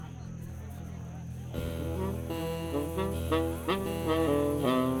My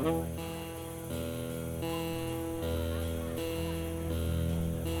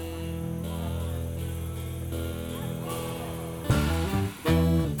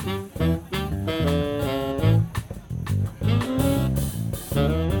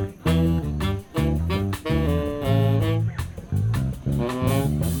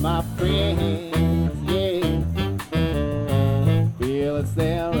friends, yeah, feel it's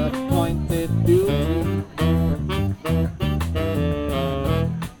their appointed duty.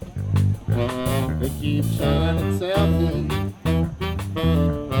 They keep trying to tell me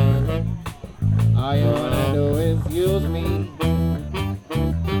all you wanna do is use me.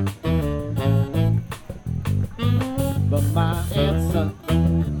 But my answer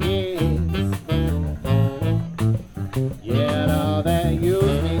is, yeah, all that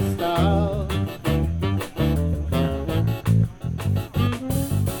use me stuff.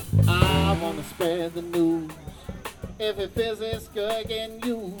 I wanna spread the news. If it feels it's good getting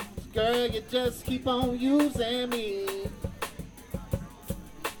used, girl, you just keep on using me.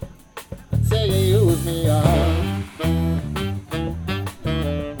 Say you use me up.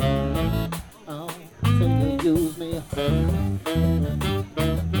 Oh, say you use me up.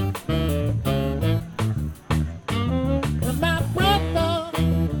 My brother,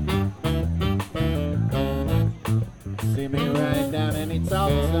 see me right down and he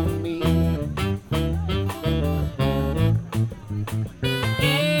talks to me.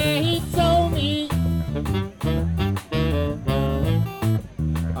 And he told me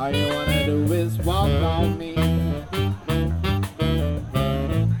all you wanna do is walk on me.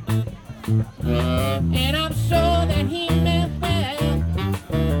 And I'm sure that he meant well.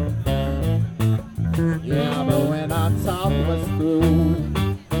 Yeah, but when our talk was through,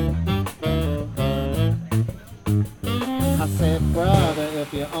 I said, brother,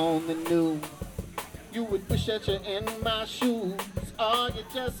 if you only knew, you would wish that you're in my shoes. Or you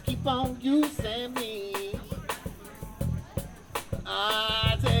just keep on using me.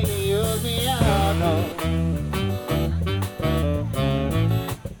 I tell you, use me out, no.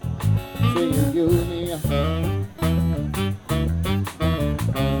 Say you use me out.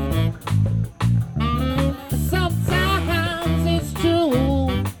 Sometimes it's true.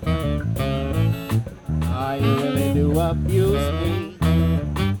 Oh, you really do abuse me.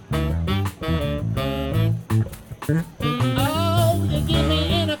 Oh, you get me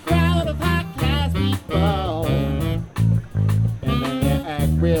in a crowd of high-class people, and then you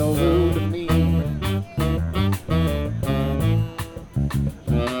act real rude to me.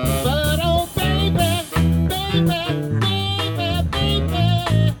 But oh baby, baby, baby,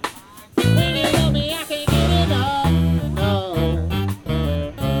 baby, when you love me I can't get enough, no.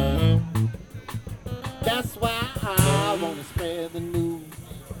 That's why I wanna spread the news.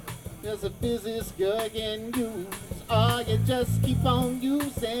 There's a business girl getting used. Oh, you just keep on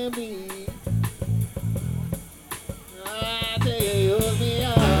using me. I tell you, use me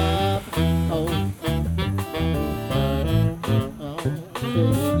up. Oh, oh, say you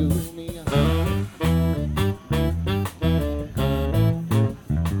use me up.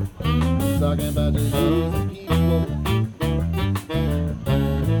 Talking about just using people.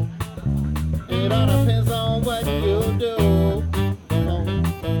 It all depends on what you do.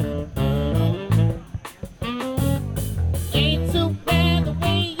 Ain't too bad the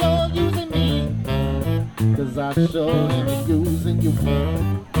way you're using me, 'cause I sure am using you.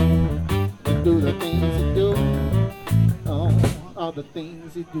 To do the things you do, oh, all the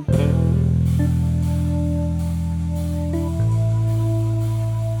things you do.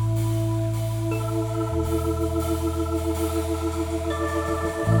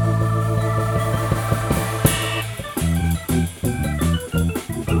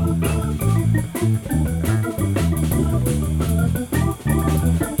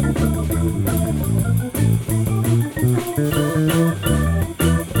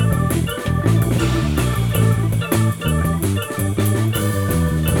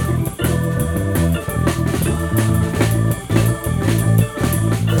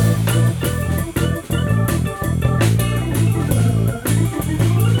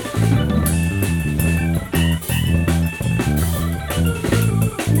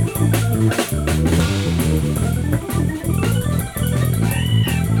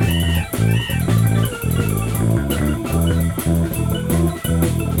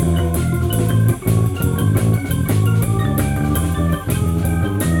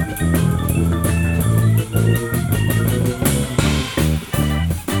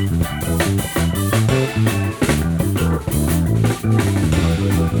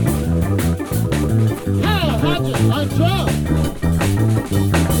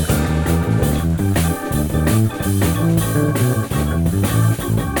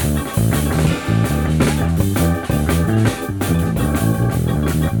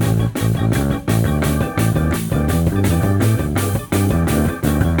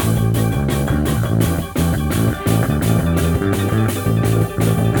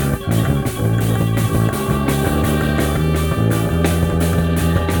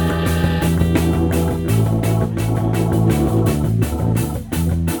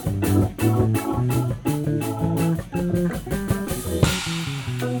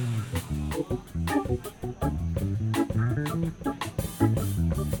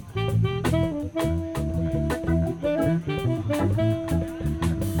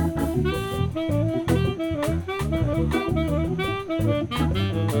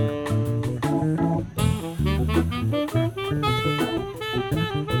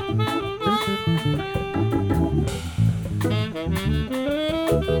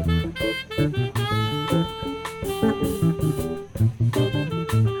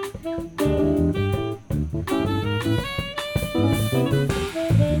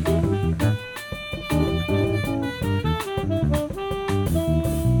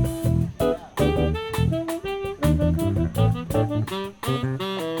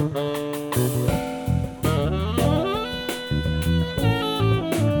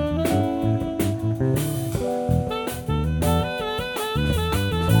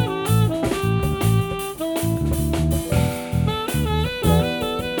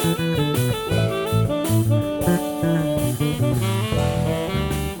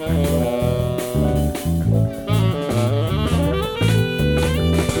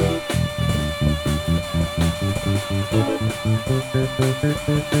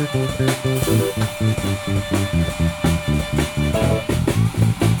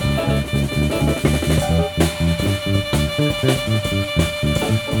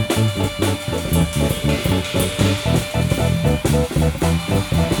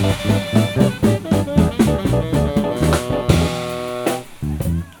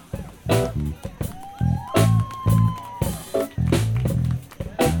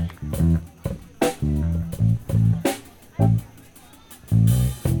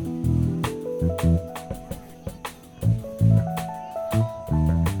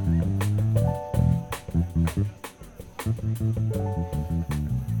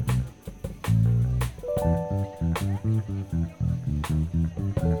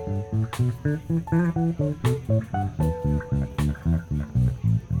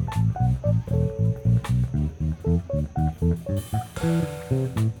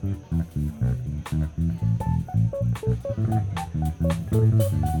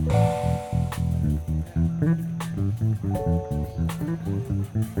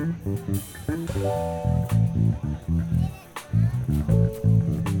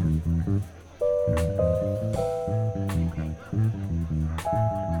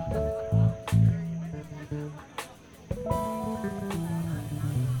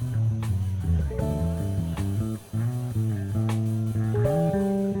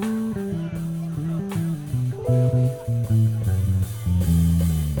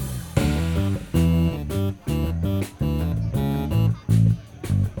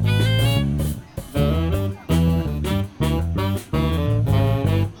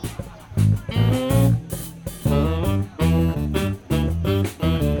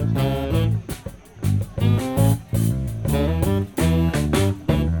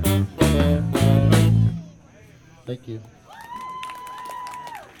 Thank you.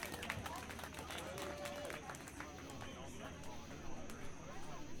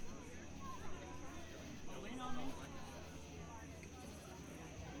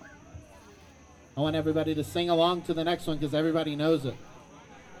 I want everybody to sing along to the next one because everybody knows it.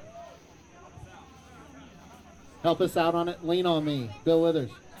 Help us out on it. Lean on me. Bill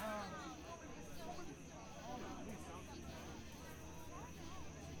Withers.